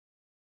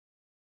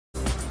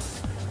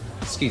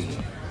Excuse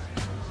me.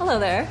 Hello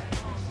there.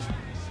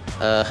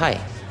 Hi.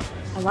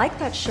 I like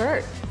that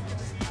shirt.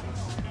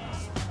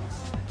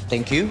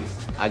 Thank you.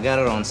 I got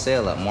it on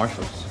sale at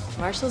Marshall's.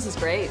 Marshall's is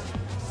great.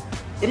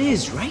 It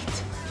is,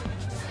 right?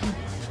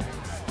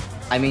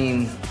 I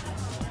mean,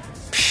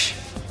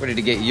 where did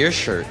you get your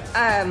shirt?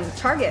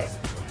 Target.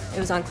 It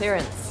was on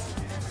clearance.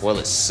 Well,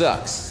 it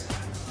sucks.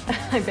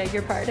 I beg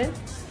your pardon?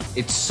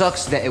 It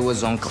sucks that it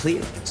was on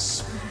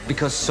clearance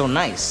because it's so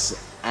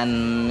nice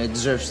and it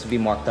deserves to be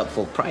marked up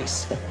full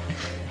price.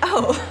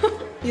 Oh,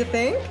 you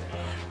think?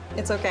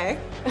 It's okay.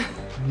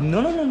 No.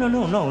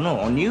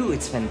 On you,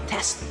 it's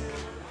fantastic.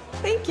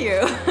 Thank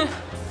you.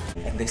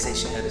 And they say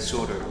she had a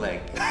shorter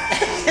leg.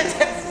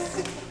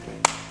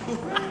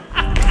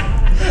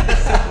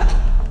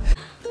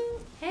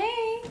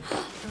 Hey,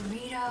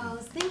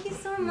 burritos. Thank you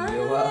so much.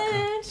 You're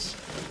welcome.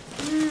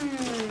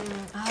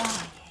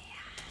 Oh,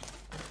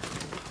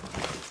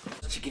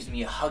 She gives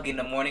me a hug in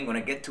the morning when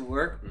I get to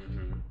work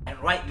and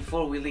right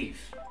before we leave.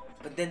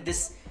 But then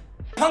this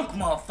punk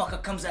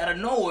motherfucker comes out of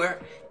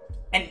nowhere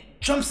and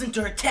jumps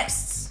into her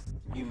texts.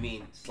 You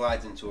mean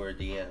slides into her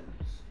DMs?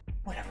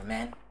 Whatever,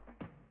 man.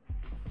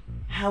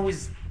 How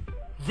is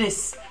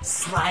this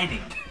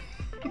sliding?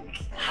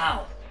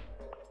 How?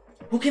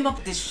 Who came up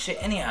with this shit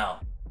anyhow?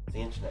 The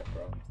internet,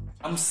 bro.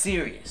 I'm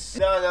serious.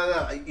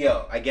 No.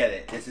 Yo, I get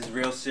it. This is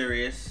real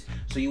serious.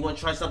 So you want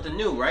to try something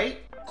new,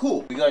 right?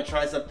 Cool. We're gonna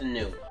try something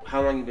new.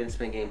 How long you been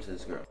spending games with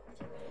this girl?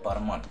 About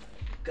a month.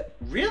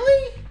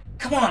 Really?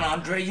 Come on,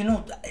 Andre. You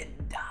know,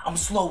 I'm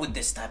slow with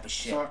this type of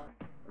shit.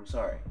 I'm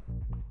sorry.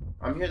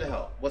 I'm here to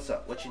help. What's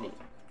up? What you need?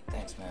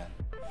 Thanks, man.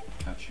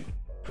 Got you.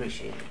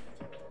 Appreciate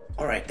it.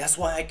 All right, that's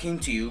why I came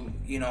to you,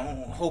 you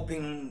know,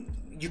 hoping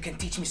you can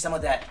teach me some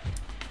of that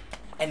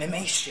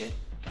MMA shit.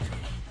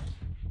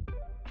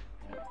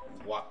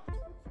 What?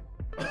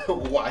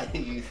 Why do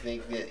you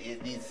think that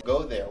it needs to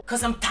go there?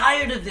 Cause I'm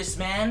tired of this,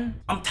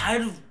 man. I'm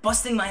tired of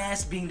busting my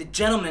ass being the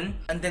gentleman,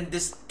 and then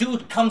this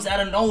dude comes out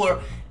of nowhere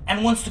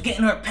and wants to get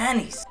in her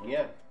panties.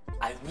 Yeah.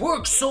 I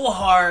work so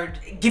hard,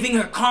 giving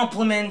her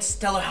compliments,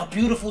 tell her how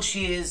beautiful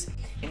she is,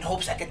 in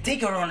hopes I can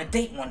take her on a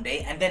date one day,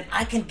 and then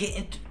I can get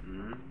into...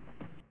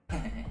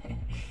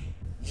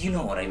 You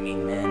know what I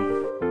mean, man.